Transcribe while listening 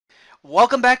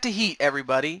Welcome back to Heat,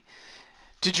 everybody.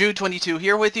 Juju22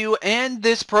 here with you, and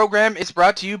this program is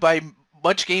brought to you by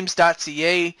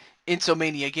MuchGames.ca,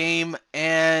 Insomania Game,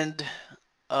 and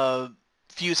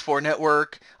Fuse 4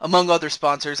 Network, among other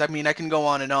sponsors. I mean, I can go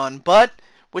on and on. But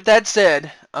with that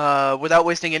said, without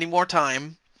wasting any more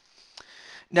time,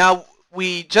 now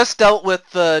we just dealt with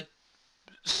the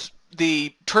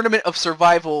Tournament of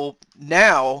Survival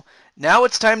now. Now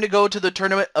it's time to go to the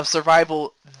Tournament of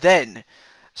Survival then.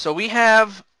 So we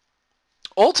have,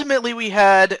 ultimately we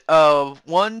had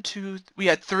we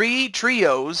had 3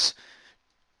 trios,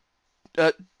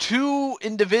 2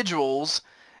 individuals,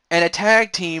 and a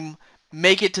tag team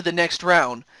make it to the next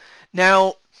round.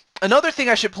 Now, another thing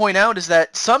I should point out is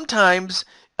that sometimes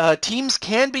teams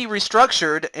can be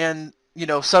restructured, and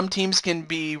some teams can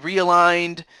be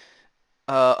realigned,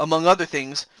 among other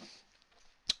things.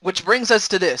 Which brings us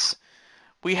to this.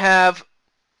 We have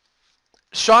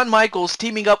Shawn Michaels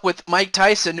teaming up with Mike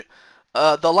Tyson,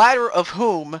 the latter of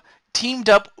whom teamed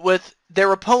up with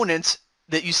their opponents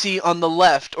that you see on the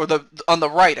left, or on the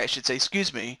right, I should say,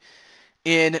 excuse me,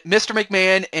 in Mr.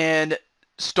 McMahon and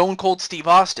Stone Cold Steve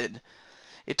Austin.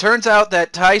 It turns out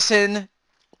that Tyson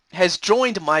has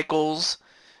joined Michaels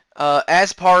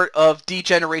as part of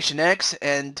D-Generation X,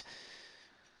 and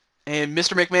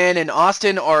Mr. McMahon and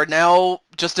Austin are now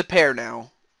just a pair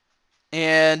now.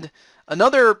 And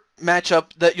another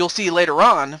matchup that you'll see later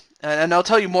on, and I'll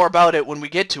tell you more about it when we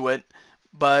get to it,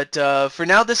 but for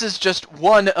now this is just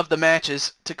one of the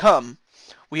matches to come.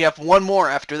 We have one more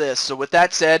after this, so with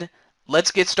that said,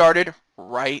 let's get started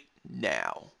right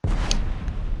now.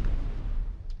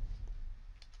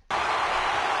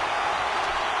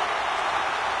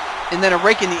 And then a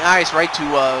rake in the eyes right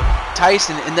to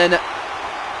Tyson, and then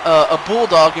a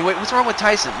bulldog. And wait, what's wrong with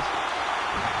Tyson?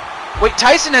 Wait,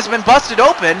 Tyson has been busted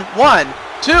open. 1,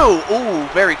 2. Ooh,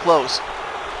 very close.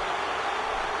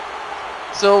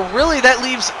 So really that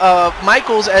leaves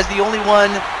Michaels as the only one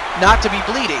not to be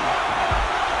bleeding.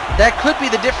 That could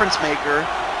be the difference maker.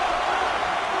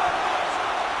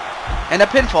 And a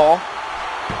pinfall.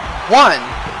 1,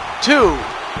 2,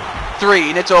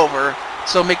 3, and it's over.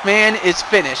 So McMahon is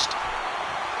finished.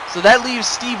 So that leaves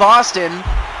Steve Austin,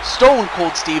 Stone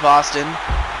Cold Steve Austin,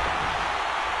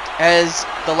 as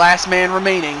the last man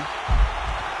remaining.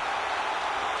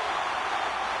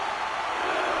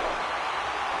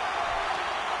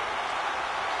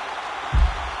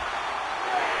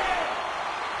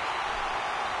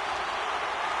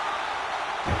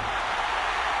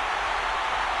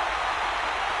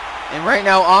 And right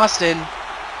now Austin,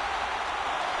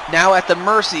 now at the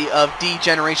mercy of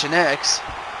D-Generation X,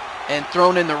 and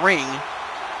thrown in the ring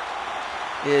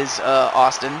is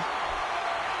Austin.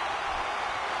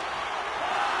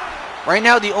 Right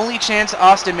now, the only chance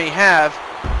Austin may have,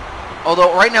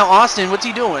 although right now Austin, what's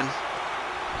he doing?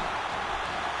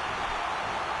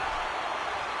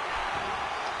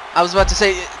 I was about to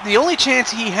say, the only chance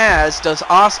he has, does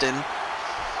Austin,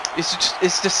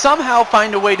 is to somehow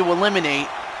find a way to eliminate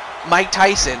Mike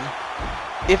Tyson.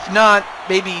 If not,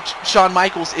 maybe Shawn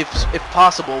Michaels if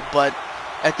possible, but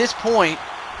at this point,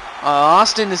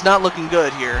 Austin is not looking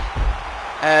good here,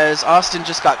 as Austin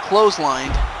just got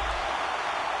clotheslined.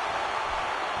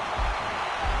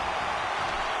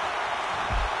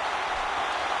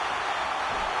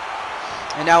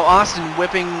 And now Austin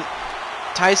whipping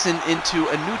Tyson into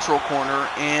a neutral corner,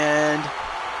 and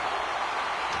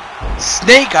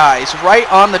snake eyes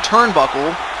right on the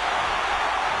turnbuckle.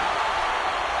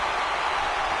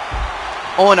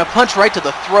 Oh, and a punch right to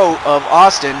the throat of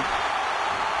Austin.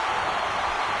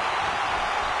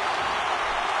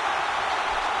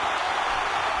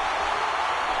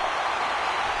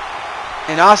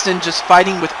 And Austin just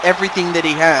fighting with everything that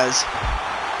he has.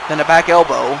 Then a back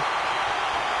elbow.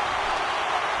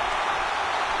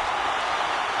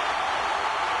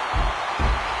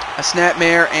 A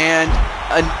snapmare and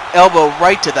an elbow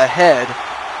right to the head.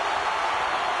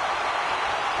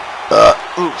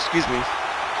 Ooh, excuse me.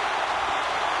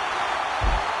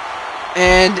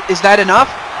 And is that enough?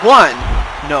 1.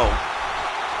 No.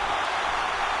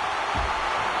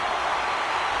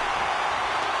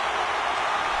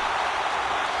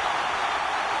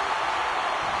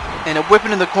 And a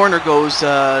whipping in the corner goes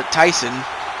Tyson.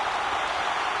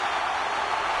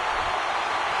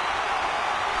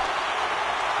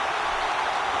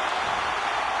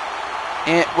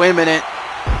 And wait a minute.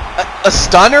 A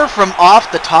stunner from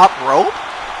off the top rope?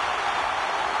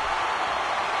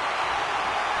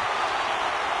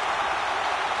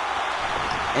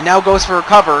 And now goes for a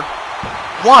cover.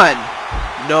 1.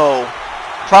 No.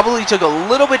 Probably took a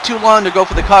little bit too long to go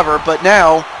for the cover, but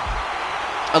now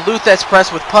a Luthes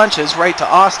press with punches right to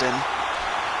Austin.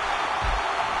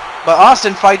 But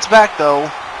Austin fights back, though.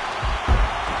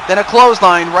 Then a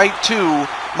clothesline right to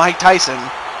Mike Tyson.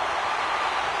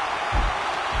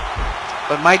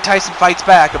 But Mike Tyson fights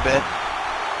back a bit.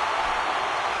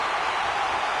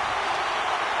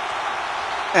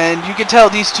 And you can tell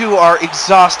these two are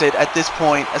exhausted at this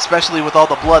point, especially with all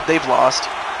the blood they've lost.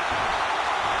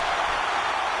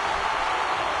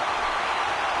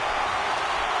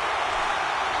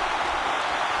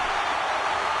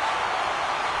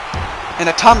 An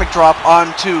atomic drop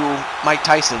onto Mike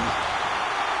Tyson.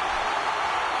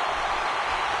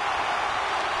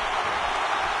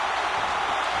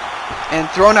 And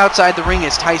thrown outside the ring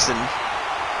is Tyson.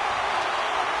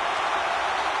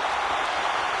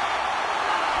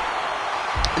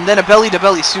 And then a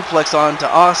belly-to-belly suplex onto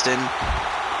Austin.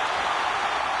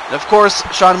 And of course,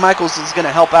 Shawn Michaels is going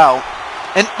to help out.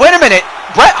 And wait a minute,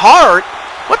 Bret Hart?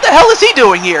 What the hell is he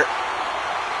doing here?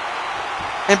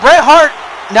 And Bret Hart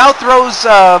now throws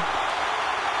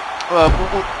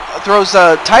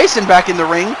Tyson back in the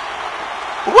ring.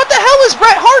 What the hell is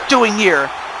Bret Hart doing here?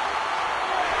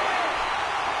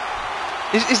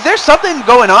 Is there something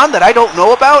going on that I don't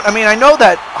know about? I mean, I know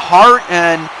that Hart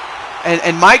and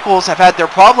Michaels have had their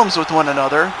problems with one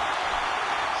another,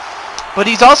 but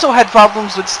he's also had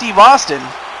problems with Steve Austin.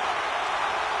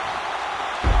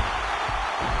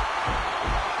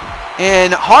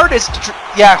 And Hart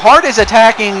is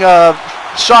attacking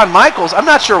Shawn Michaels. I'm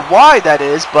not sure why that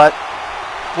is, but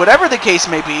whatever the case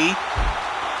may be.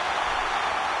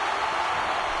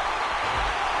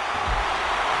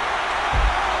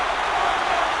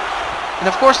 And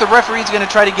of course, the referee's going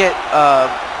to try to get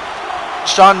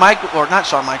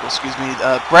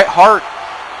Bret Hart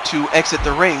to exit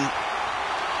the ring.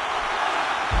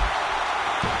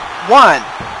 1,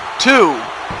 2,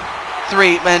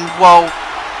 3, and well,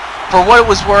 for what it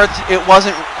was worth, it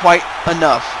wasn't quite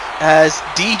enough, as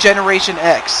D-Generation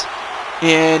X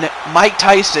in Mike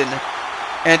Tyson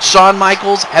and Shawn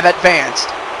Michaels have advanced.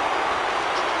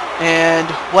 And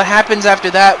what happens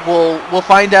after that, we'll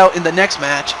find out in the next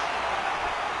match.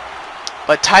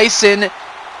 But Tyson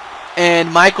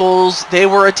and Michaels, they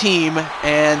were a team,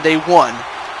 and they won.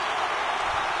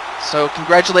 So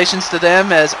congratulations to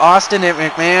them, as Austin and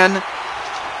McMahon,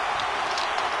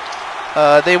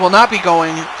 they will not be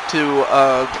going to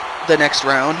the next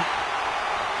round.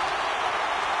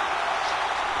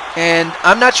 And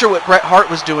I'm not sure what Bret Hart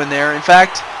was doing there. In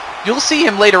fact, you'll see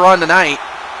him later on tonight,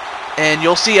 and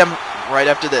you'll see him right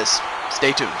after this.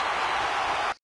 Stay tuned.